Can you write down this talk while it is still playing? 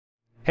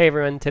Hey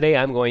everyone, today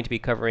I'm going to be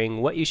covering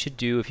what you should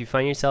do if you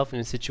find yourself in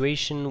a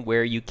situation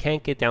where you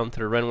can't get down to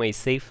the runway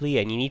safely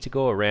and you need to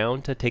go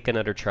around to take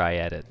another try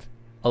at it.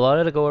 A lot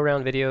of the go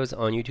around videos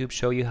on YouTube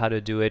show you how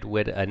to do it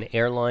with an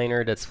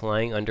airliner that's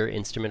flying under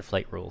instrument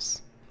flight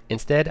rules.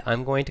 Instead,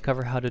 I'm going to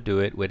cover how to do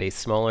it with a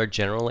smaller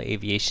general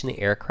aviation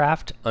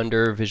aircraft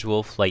under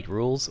visual flight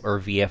rules or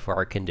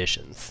VFR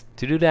conditions.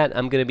 To do that,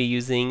 I'm going to be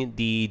using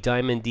the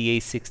Diamond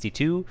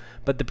DA62,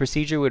 but the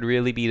procedure would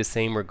really be the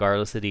same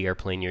regardless of the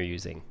airplane you're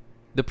using.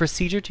 The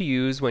procedure to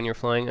use when you're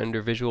flying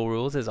under visual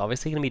rules is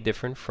obviously going to be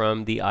different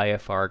from the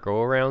IFR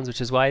go-arounds, which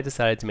is why I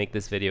decided to make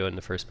this video in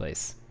the first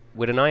place.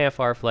 With an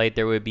IFR flight,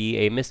 there would be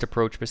a missed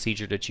approach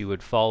procedure that you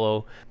would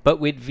follow,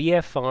 but with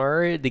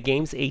VFR, the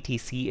game's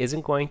ATC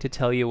isn't going to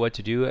tell you what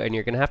to do, and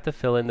you're going to have to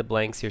fill in the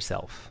blanks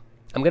yourself.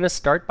 I'm going to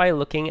start by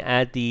looking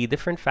at the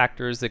different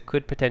factors that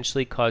could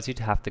potentially cause you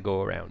to have to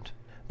go around.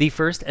 The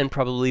first and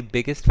probably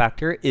biggest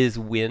factor is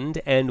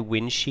wind and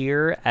wind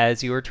shear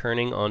as you're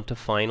turning onto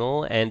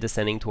final and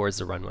descending towards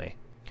the runway.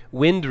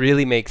 Wind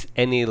really makes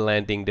any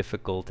landing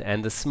difficult,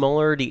 and the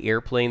smaller the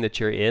airplane that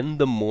you're in,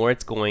 the more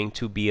it's going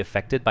to be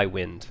affected by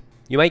wind.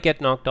 You might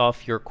get knocked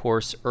off your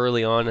course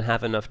early on and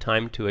have enough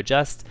time to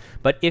adjust,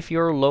 but if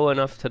you're low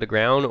enough to the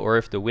ground or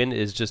if the wind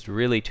is just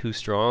really too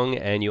strong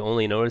and you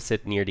only notice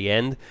it near the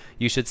end,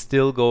 you should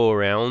still go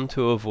around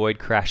to avoid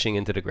crashing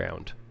into the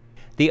ground.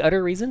 The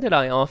other reason that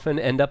I often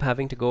end up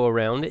having to go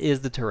around is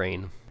the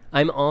terrain.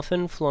 I'm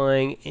often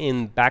flying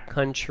in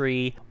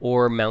backcountry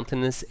or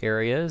mountainous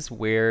areas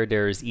where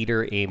there's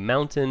either a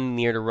mountain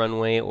near the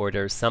runway or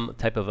there's some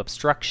type of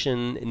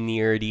obstruction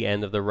near the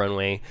end of the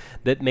runway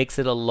that makes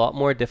it a lot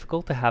more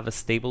difficult to have a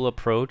stable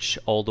approach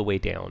all the way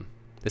down.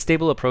 The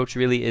stable approach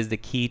really is the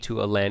key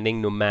to a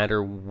landing no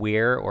matter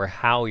where or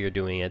how you're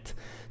doing it.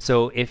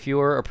 So if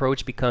your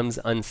approach becomes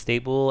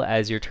unstable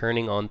as you're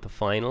turning on to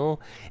final,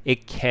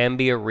 it can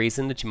be a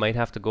reason that you might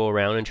have to go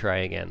around and try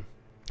again.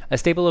 A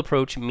stable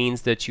approach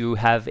means that you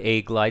have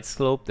a glide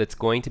slope that's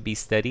going to be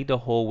steady the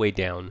whole way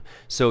down.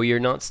 So you're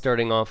not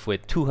starting off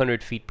with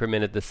 200 feet per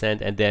minute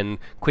descent and then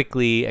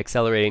quickly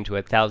accelerating to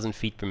 1,000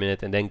 feet per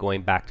minute and then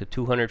going back to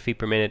 200 feet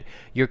per minute.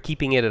 You're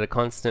keeping it at a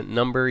constant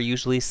number,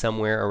 usually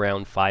somewhere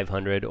around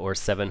 500 or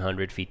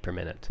 700 feet per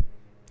minute.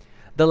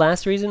 The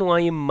last reason why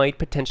you might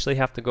potentially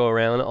have to go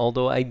around,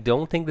 although I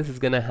don't think this is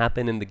going to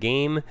happen in the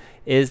game,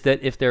 is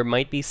that if there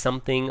might be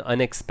something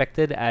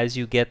unexpected as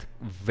you get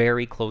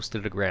very close to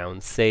the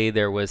ground. Say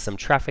there was some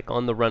traffic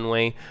on the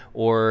runway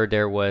or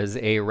there was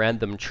a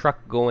random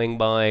truck going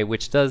by,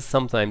 which does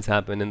sometimes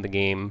happen in the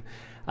game.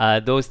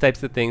 Those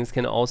types of things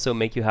can also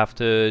make you have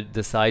to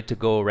decide to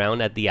go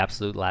around at the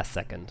absolute last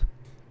second.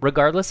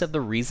 Regardless of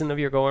the reason of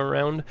your going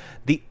around,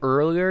 the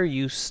earlier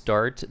you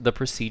start the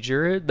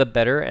procedure, the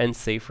better and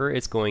safer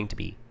it's going to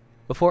be.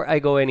 Before I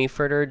go any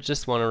further,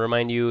 just want to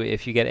remind you,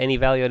 if you get any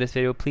value out of this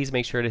video, please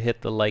make sure to hit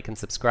the like and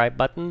subscribe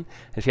button.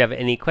 If you have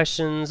any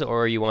questions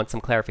or you want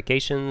some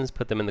clarifications,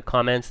 put them in the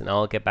comments and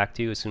I'll get back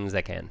to you as soon as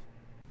I can.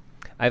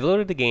 I've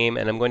loaded the game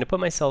and I'm going to put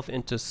myself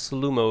into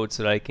slew mode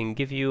so that I can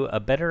give you a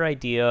better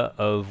idea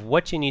of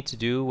what you need to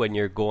do when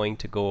you're going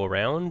to go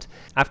around.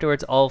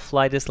 Afterwards, I'll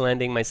fly this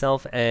landing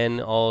myself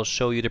and I'll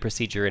show you the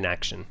procedure in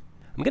action.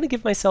 I'm going to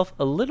give myself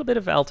a little bit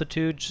of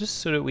altitude just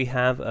so that we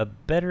have a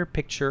better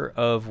picture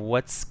of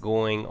what's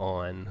going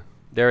on.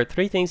 There are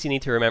three things you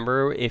need to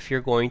remember if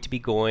you're going to be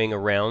going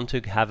around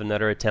to have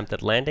another attempt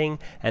at landing,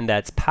 and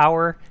that's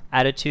power,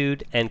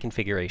 attitude, and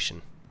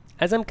configuration.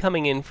 As I'm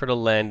coming in for the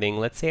landing,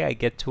 let's say I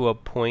get to a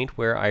point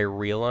where I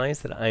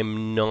realize that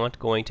I'm not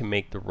going to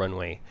make the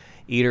runway.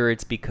 Either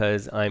it's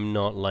because I'm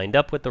not lined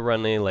up with the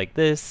runway like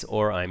this,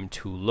 or I'm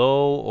too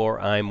low,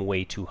 or I'm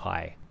way too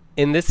high.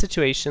 In this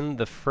situation,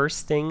 the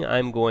first thing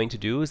I'm going to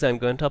do is I'm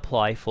going to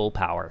apply full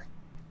power.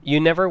 You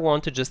never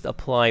want to just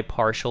apply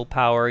partial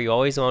power. You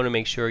always want to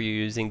make sure you're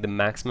using the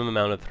maximum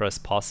amount of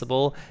thrust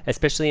possible,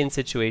 especially in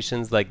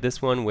situations like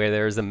this one where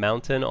there's a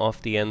mountain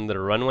off the end of the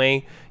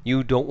runway.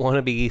 You don't want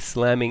to be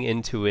slamming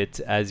into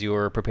it as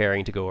you're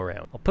preparing to go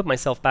around. I'll put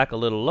myself back a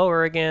little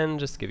lower again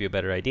just to give you a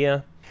better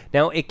idea.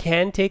 Now, it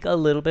can take a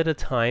little bit of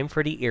time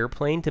for the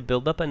airplane to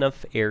build up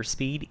enough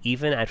airspeed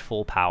even at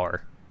full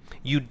power.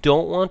 You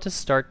don't want to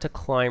start to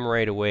climb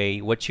right away.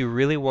 What you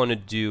really want to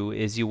do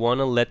is you want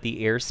to let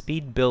the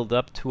airspeed build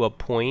up to a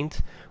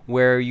point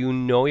where you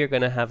know you're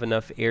going to have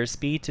enough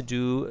airspeed to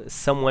do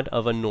somewhat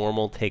of a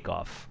normal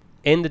takeoff.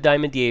 In the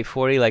Diamond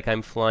DA40, like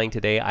I'm flying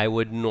today, I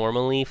would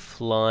normally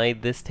fly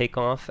this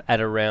takeoff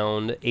at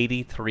around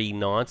 83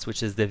 knots,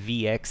 which is the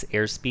VX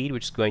airspeed,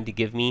 which is going to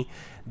give me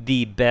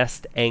the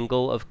best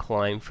angle of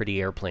climb for the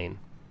airplane.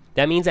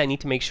 That means I need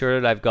to make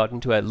sure that I've gotten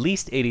to at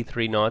least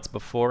 83 knots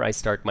before I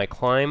start my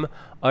climb.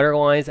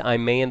 Otherwise, I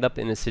may end up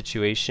in a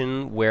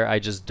situation where I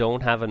just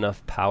don't have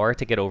enough power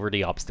to get over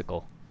the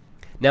obstacle.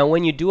 Now,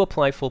 when you do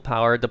apply full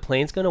power, the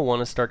plane's going to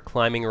want to start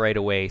climbing right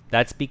away.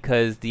 That's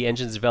because the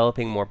engine's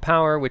developing more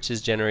power, which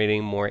is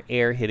generating more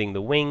air hitting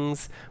the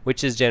wings,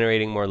 which is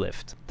generating more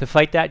lift. To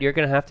fight that, you're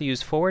going to have to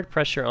use forward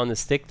pressure on the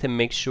stick to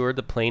make sure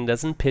the plane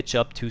doesn't pitch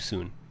up too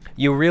soon.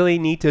 You really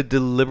need to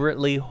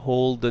deliberately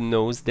hold the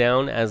nose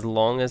down as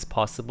long as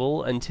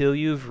possible until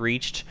you've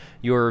reached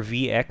your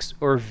Vx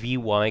or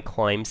Vy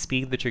climb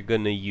speed that you're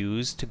going to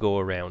use to go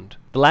around.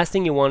 The last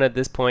thing you want at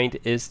this point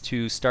is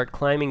to start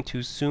climbing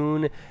too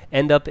soon,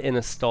 end up in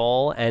a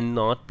stall, and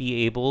not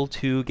be able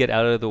to get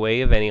out of the way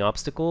of any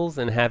obstacles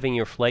and having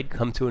your flight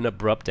come to an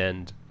abrupt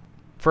end.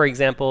 For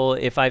example,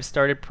 if I've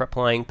started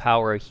applying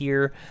power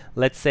here,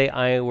 let's say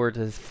I were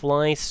to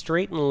fly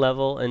straight and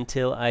level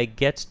until I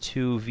get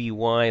to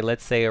Vy,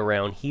 let's say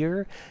around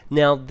here.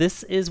 Now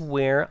this is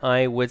where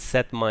I would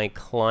set my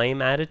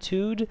climb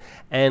attitude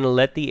and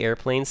let the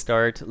airplane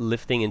start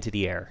lifting into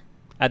the air.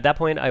 At that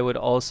point, I would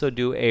also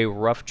do a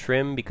rough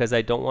trim because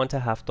I don't want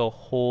to have to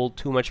hold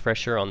too much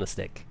pressure on the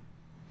stick.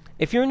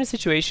 If you're in a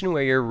situation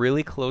where you're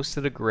really close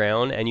to the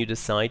ground and you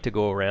decide to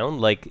go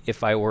around, like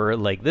if I were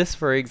like this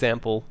for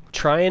example,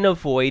 try and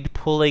avoid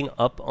pulling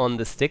up on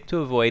the stick to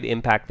avoid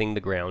impacting the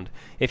ground.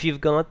 If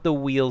you've got the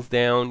wheels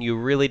down, you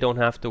really don't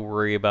have to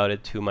worry about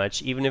it too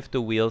much. Even if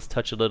the wheels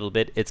touch a little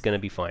bit, it's going to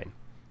be fine.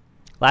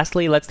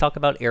 Lastly, let's talk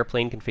about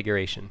airplane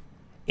configuration.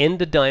 In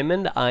the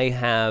Diamond, I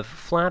have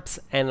flaps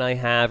and I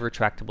have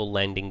retractable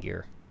landing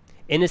gear.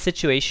 In a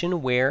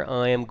situation where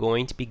I am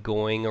going to be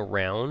going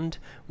around,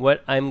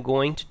 what I'm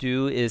going to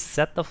do is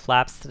set the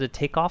flaps to the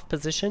takeoff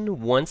position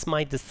once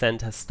my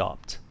descent has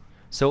stopped.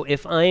 So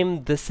if I'm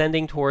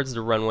descending towards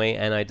the runway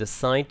and I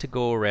decide to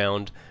go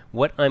around,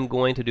 what I'm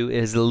going to do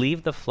is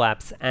leave the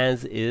flaps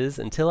as is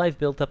until I've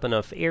built up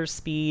enough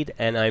airspeed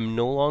and I'm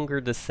no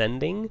longer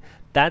descending.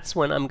 That's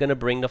when I'm going to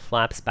bring the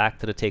flaps back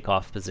to the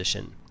takeoff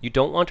position. You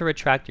don't want to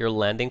retract your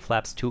landing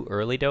flaps too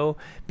early though,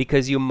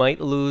 because you might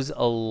lose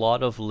a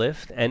lot of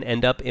lift and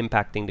end up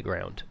impacting the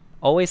ground.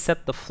 Always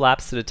set the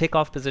flaps to the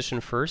takeoff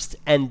position first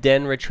and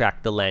then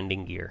retract the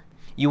landing gear.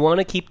 You want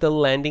to keep the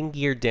landing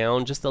gear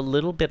down just a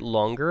little bit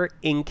longer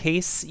in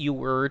case you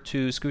were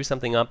to screw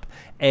something up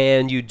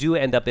and you do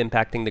end up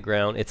impacting the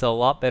ground. It's a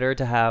lot better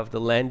to have the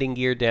landing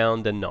gear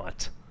down than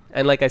not.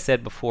 And like I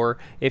said before,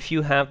 if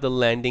you have the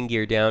landing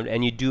gear down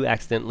and you do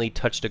accidentally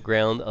touch the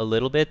ground a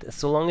little bit,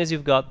 so long as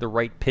you've got the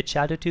right pitch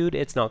attitude,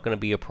 it's not going to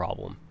be a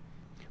problem.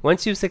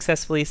 Once you've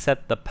successfully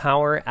set the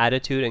power,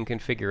 attitude, and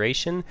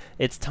configuration,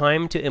 it's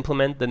time to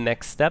implement the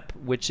next step,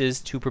 which is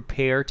to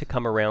prepare to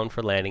come around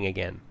for landing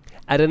again.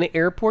 At an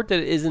airport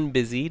that isn't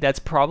busy, that's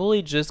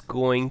probably just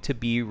going to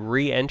be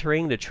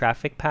re-entering the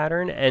traffic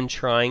pattern and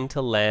trying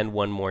to land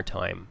one more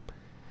time.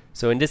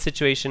 So in this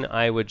situation,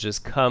 I would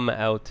just come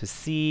out to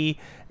sea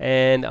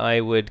and I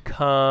would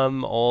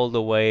come all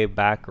the way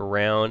back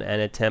around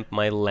and attempt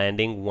my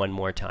landing one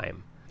more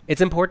time.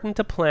 It's important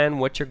to plan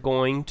what you're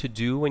going to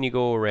do when you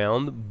go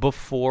around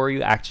before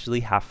you actually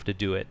have to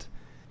do it.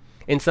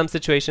 In some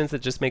situations,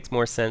 it just makes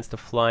more sense to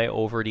fly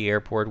over the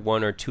airport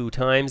 1 or 2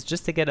 times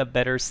just to get a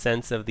better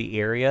sense of the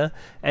area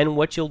and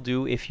what you'll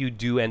do if you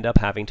do end up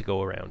having to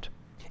go around.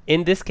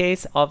 In this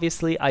case,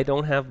 obviously, I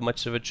don't have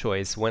much of a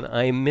choice. When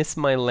I miss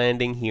my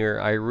landing here,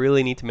 I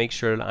really need to make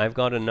sure that I've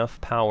got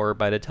enough power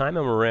by the time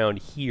I'm around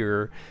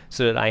here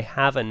so that I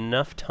have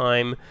enough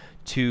time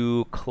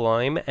to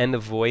climb and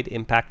avoid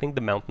impacting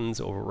the mountains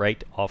over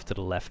right off to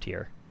the left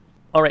here.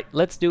 Alright,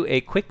 let's do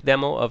a quick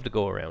demo of the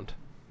go-around.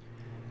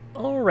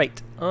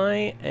 Alright,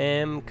 I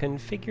am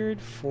configured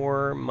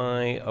for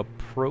my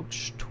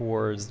approach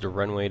towards the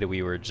runway that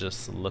we were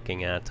just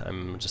looking at.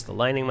 I'm just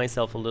aligning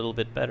myself a little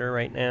bit better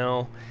right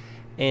now.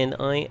 And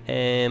I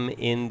am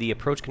in the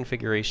approach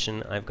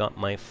configuration. I've got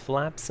my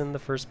flaps in the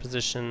first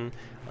position.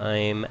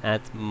 I'm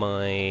at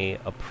my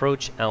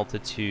approach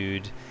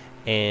altitude.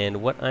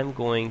 And what I'm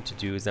going to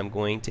do is I'm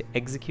going to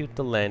execute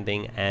the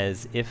landing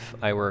as if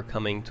I were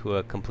coming to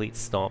a complete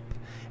stop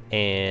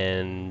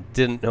and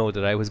didn't know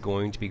that I was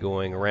going to be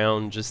going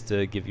around, just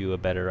to give you a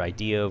better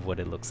idea of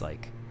what it looks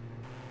like.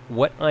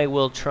 What I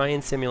will try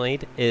and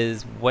simulate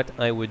is what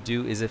I would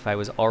do is if I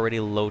was already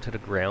low to the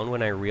ground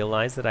when I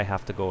realize that I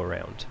have to go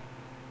around.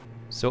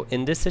 So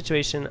in this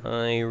situation,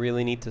 I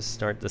really need to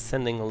start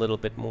descending a little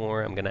bit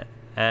more. I'm gonna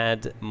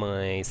add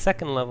my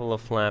second level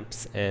of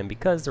flaps, and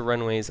because the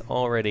runway is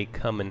already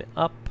coming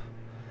up,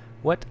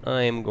 what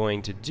I'm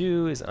going to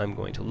do is I'm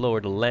going to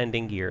lower the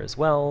landing gear as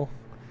well.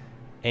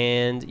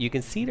 And you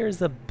can see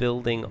there's a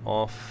building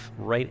off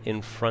right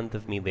in front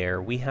of me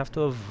there. We have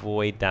to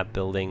avoid that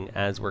building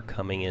as we're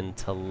coming in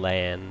to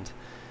land.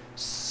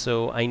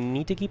 So I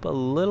need to keep a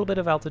little bit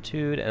of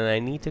altitude and I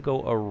need to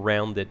go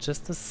around it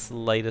just the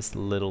slightest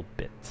little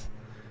bit.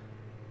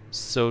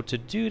 So to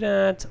do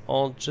that,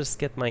 I'll just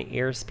get my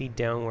airspeed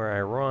down where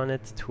I run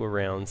it to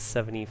around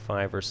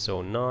 75 or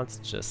so knots,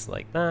 just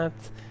like that.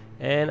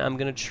 And I'm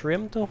going to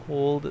trim to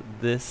hold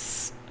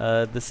this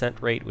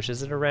descent rate, which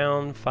is at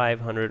around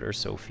 500 or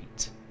so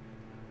feet.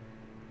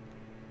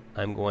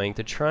 I'm going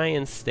to try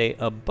and stay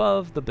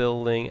above the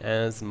building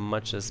as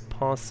much as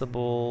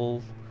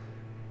possible.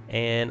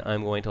 And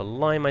I'm going to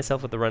line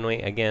myself with the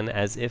runway again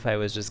as if I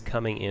was just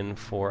coming in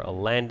for a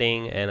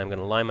landing. And I'm going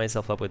to line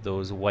myself up with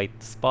those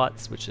white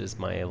spots, which is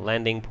my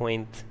landing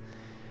point.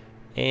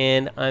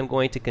 and I'm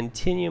going to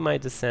continue my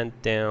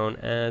descent down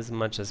as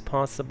much as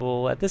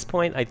possible. At this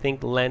point, I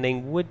think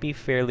landing would be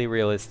fairly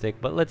realistic,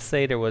 but let's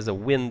say there was a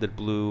wind that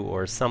blew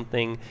or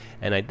something,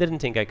 and I didn't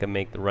think I could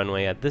make the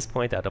runway. At this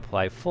point, I'd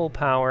apply full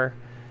power.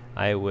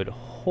 I would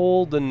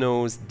hold the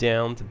nose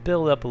down to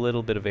build up a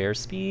little bit of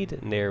airspeed,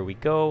 and there we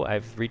go.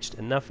 I've reached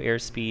enough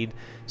airspeed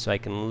so I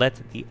can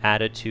let the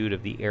attitude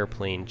of the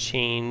airplane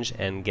change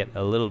and get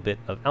a little bit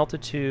of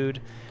altitude.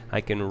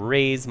 I can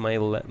raise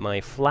my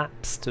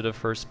flaps to the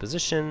first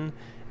position,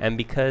 and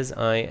because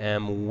I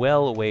am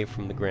well away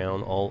from the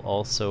ground, I'll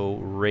also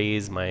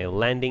raise my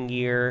landing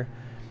gear.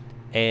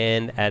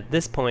 And at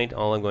this point,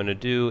 all I'm going to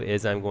do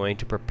is I'm going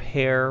to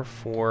prepare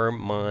for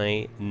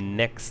my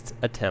next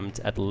attempt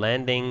at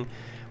landing,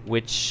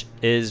 which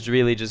is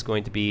really just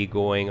going to be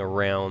going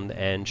around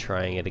and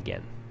trying it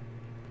again.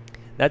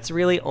 That's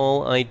really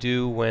all I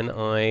do when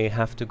I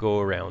have to go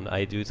around.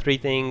 I do three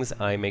things.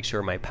 I make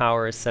sure my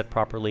power is set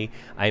properly,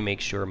 I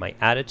make sure my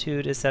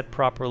attitude is set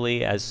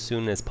properly as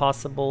soon as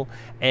possible,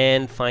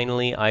 and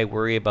finally I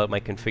worry about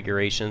my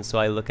configuration, so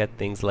I look at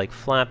things like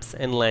flaps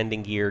and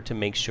landing gear to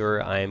make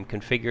sure I'm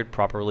configured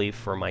properly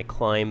for my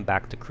climb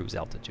back to cruise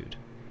altitude.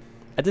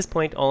 At this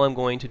point, all I'm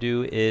going to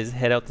do is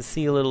head out to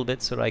sea a little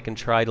bit so that I can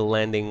try the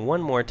landing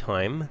one more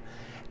time.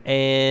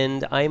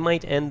 And I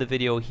might end the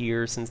video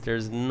here since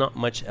there's not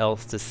much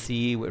else to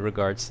see with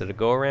regards to the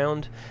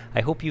go-around.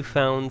 I hope you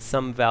found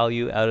some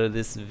value out of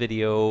this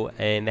video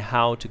and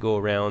how to go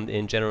around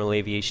in general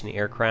aviation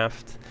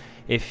aircraft.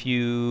 If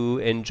you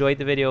enjoyed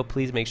the video,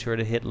 please make sure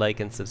to hit like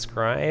and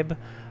subscribe.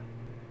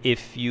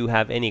 If you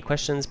have any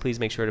questions, please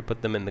make sure to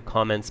put them in the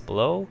comments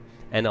below,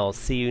 and I'll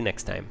see you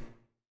next time.